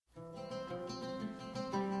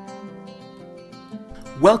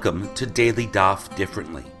Welcome to Daily Daf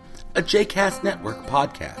Differently, a JCast Network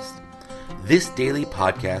podcast. This daily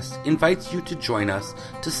podcast invites you to join us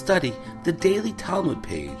to study the daily Talmud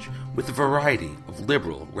page with a variety of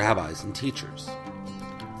liberal rabbis and teachers.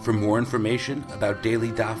 For more information about Daily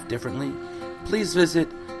Daf Differently, please visit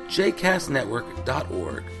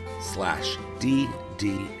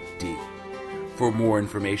jcastnetwork.org/DDD. For more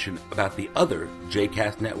information about the other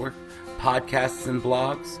JCast Network podcasts and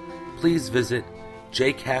blogs, please visit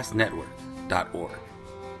jcastnetwork.org.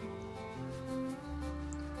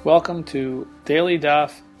 Welcome to Daily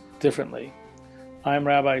Daf Differently. I'm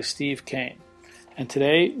Rabbi Steve Kane, and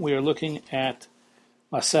today we are looking at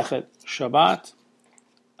Masechet Shabbat,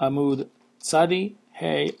 Amud Tzadi,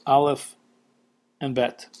 Hey, Aleph, and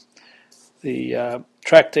Bet. The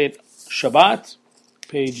tractate Shabbat,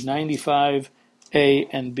 page 95, A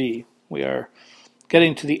and B. We are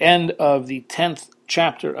getting to the end of the 10th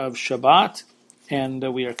chapter of Shabbat, and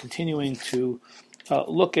we are continuing to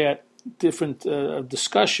look at different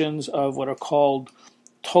discussions of what are called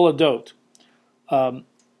toledot.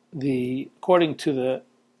 According to the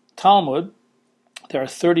Talmud, there are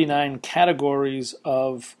 39 categories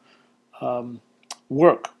of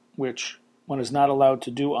work which one is not allowed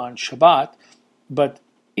to do on Shabbat, but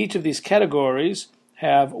each of these categories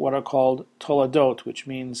have what are called toledot, which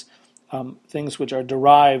means things which are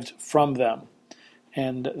derived from them.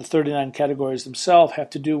 And the 39 categories themselves have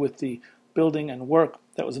to do with the building and work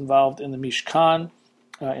that was involved in the Mishkan,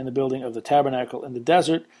 in the building of the tabernacle in the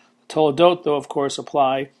desert. The toledot, though, of course,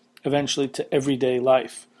 apply eventually to everyday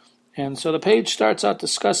life. And so the page starts out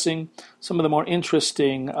discussing some of the more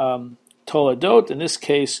interesting toledot, in this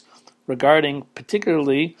case regarding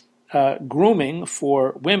particularly grooming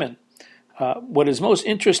for women. What is most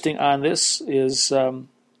interesting on this is a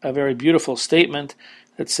very beautiful statement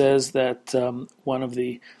that says that one of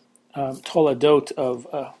the toledot of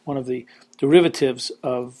one of the derivatives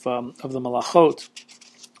of the malachot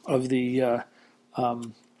of the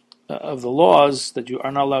laws that you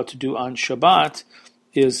are not allowed to do on Shabbat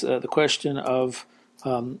is the question of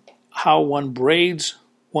how one braids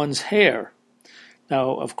one's hair.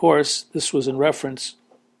 Now, of course, this was in reference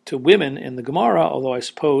to women in the Gemara, although I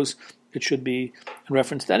suppose it should be in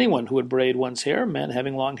reference to anyone who would braid one's hair. Men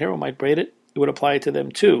having long hair who might braid it, it would apply to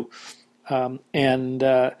them too. It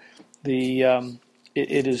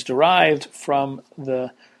is derived from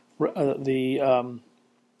the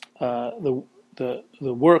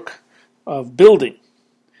work of building.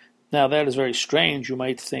 Now that is very strange. You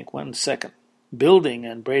might think, 1 second, building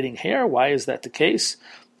and braiding hair. Why is that the case?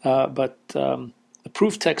 But the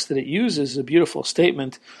proof text that it uses is a beautiful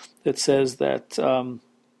statement that says that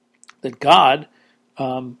that God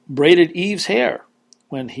braided Eve's hair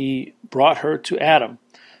when he brought her to Adam.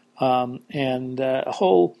 And a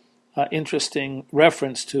whole interesting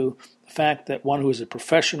reference to the fact that one who is a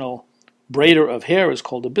professional braider of hair is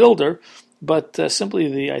called a builder, but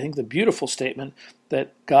simply I think the beautiful statement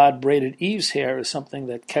that God braided Eve's hair is something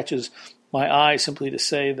that catches my eye, simply to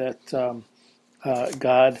say that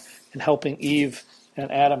God, in helping Eve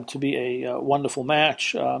and Adam to be a wonderful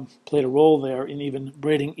match, played a role there in even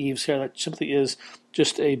braiding Eve's hair. That simply is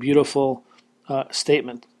just a beautiful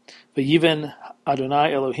statement. V'yiven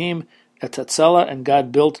Adonai Elohim et Hatzela, and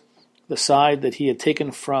God built the side that he had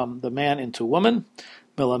taken from the man into woman.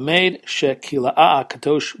 Melamed shekila'a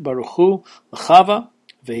kadosh baruch hu l'chava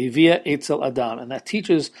vehivia etzel Adam, and that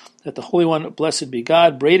teaches that the Holy One, blessed be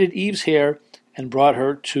God, braided Eve's hair and brought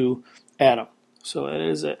her to Adam. So it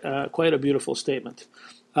is quite a beautiful statement.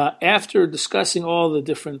 After discussing all the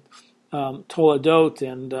different toledot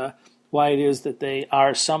and why it is that they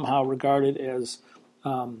are somehow regarded as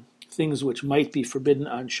things which might be forbidden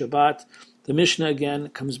on Shabbat, the Mishnah again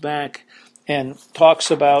comes back and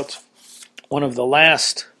talks about one of the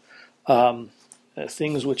last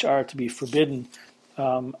things which are to be forbidden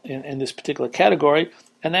in this particular category,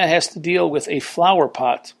 and that has to deal with a flower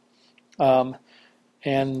pot.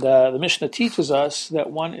 And the Mishnah teaches us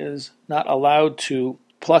that one is not allowed to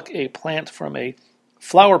pluck a plant from a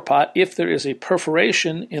flower pot if there is a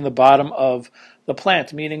perforation in the bottom of the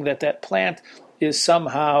plant, meaning that that plant is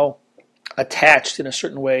somehow attached in a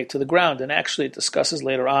certain way to the ground. And actually it discusses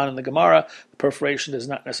later on in the Gemara, the perforation does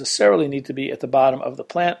not necessarily need to be at the bottom of the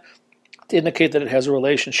plant to indicate that it has a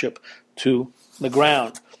relationship to the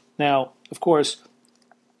ground. Now, of course,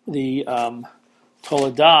 the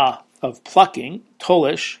toledah of plucking,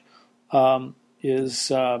 tolish, is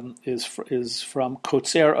from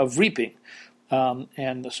kotzer of reaping,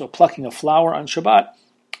 and so plucking a flower on Shabbat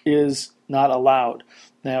is not allowed.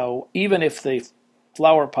 Now, even if the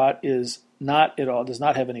flower pot is not at all, does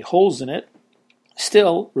not have any holes in it,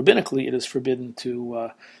 still, rabbinically, it is forbidden to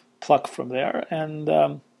pluck from there. And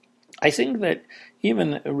I think that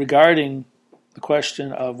even regarding the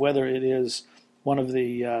question of whether it is one of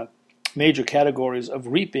the major categories of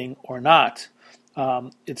reaping or not,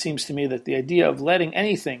 it seems to me that the idea of letting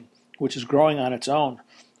anything which is growing on its own,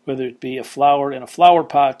 whether it be a flower in a flower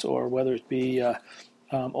pot or whether it be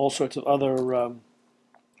all sorts of other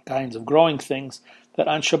kinds of growing things, that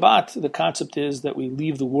on Shabbat the concept is that we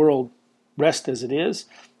leave the world rest as it is,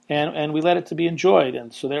 and we let it to be enjoyed.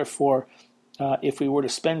 And so therefore, if we were to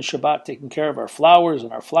spend Shabbat taking care of our flowers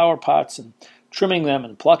and our flower pots and trimming them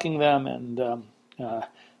and plucking them, and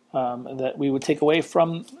that we would take away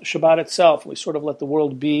from Shabbat itself. We sort of let the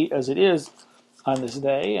world be as it is on this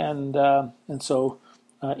day, and so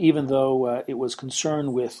even though it was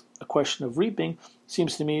concerned with a question of reaping, it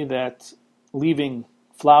seems to me that leaving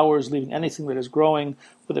flowers, leaving anything that is growing,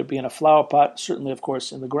 whether it be in a flower pot, certainly, of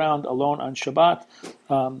course, in the ground alone on Shabbat,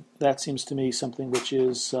 that seems to me something which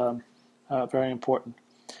is very important.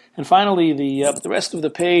 And finally, the rest of the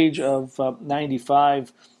page of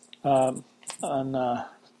 95 on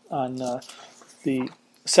the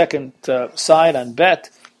second side on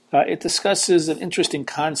Bet, it discusses an interesting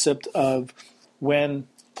concept of when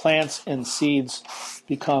plants and seeds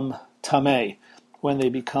become tameh, when they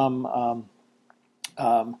become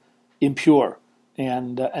impure.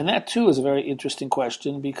 And that, too, is a very interesting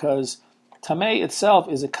question, because tameh itself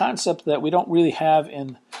is a concept that we don't really have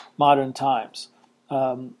in modern times.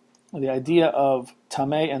 The idea of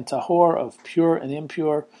tameh and tahor, of pure and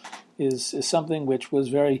impure, is something which was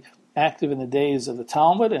very active in the days of the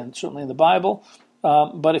Talmud and certainly in the Bible.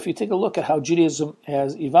 But if you take a look at how Judaism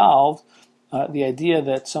has evolved, the idea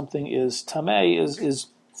that something is tameh is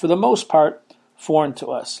for the most part foreign to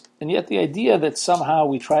us. And yet the idea that somehow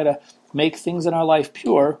we try to make things in our life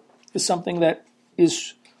pure is something that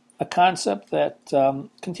is a concept that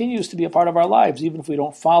continues to be a part of our lives, even if we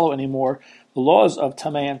don't follow anymore the laws of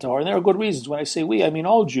Tameh and Tahor. And there are good reasons. When I say we, I mean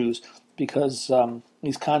all Jews, because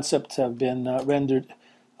these concepts have been rendered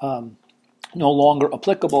no longer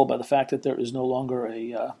applicable by the fact that there is no longer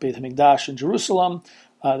a Beit HaMikdash in Jerusalem,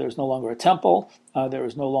 there is no longer a temple, there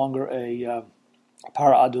is no longer a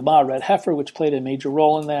Para Adumah, red heifer, which played a major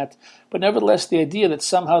role in that. But nevertheless, the idea that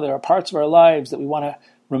somehow there are parts of our lives that we want to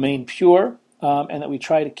remain pure, and that we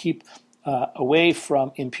try to keep away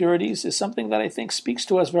from impurities is something that I think speaks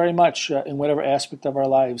to us very much in whatever aspect of our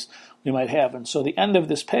lives we might have. And so the end of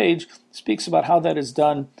this page speaks about how that is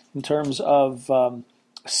done in terms of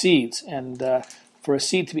seeds. And for a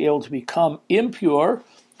seed to be able to become impure,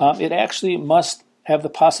 it actually must have the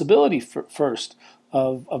possibility first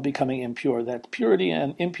of becoming impure. That purity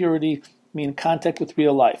and impurity mean contact with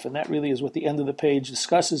real life. And that really is what the end of the page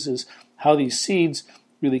discusses, is how these seeds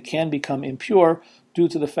really can become impure due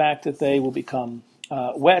to the fact that they will become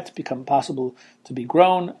wet, become possible to be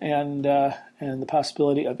grown, and the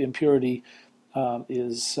possibility of impurity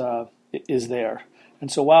is there.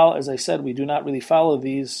 And so while, as I said, we do not really follow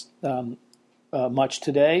these much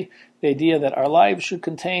today, the idea that our lives should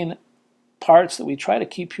contain parts that we try to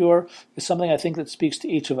keep pure is something I think that speaks to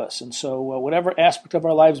each of us. And so whatever aspect of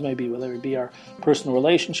our lives may be, whether it be our personal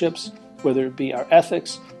relationships, whether it be our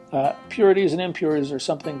ethics, purities and impurities are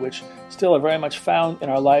something which still are very much found in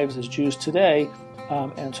our lives as Jews today,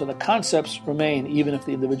 and so the concepts remain even if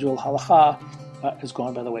the individual halakha has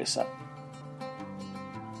gone by the wayside.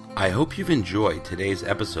 I hope you've enjoyed today's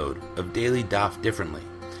episode of Daily Daf Differently,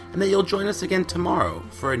 and that you'll join us again tomorrow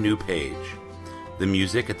for a new page. The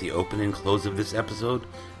music at the open and close of this episode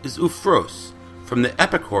is Ufros from the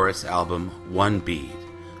Epicurus album One Bead,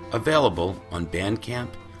 available on Bandcamp,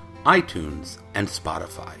 iTunes, and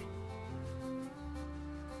Spotify.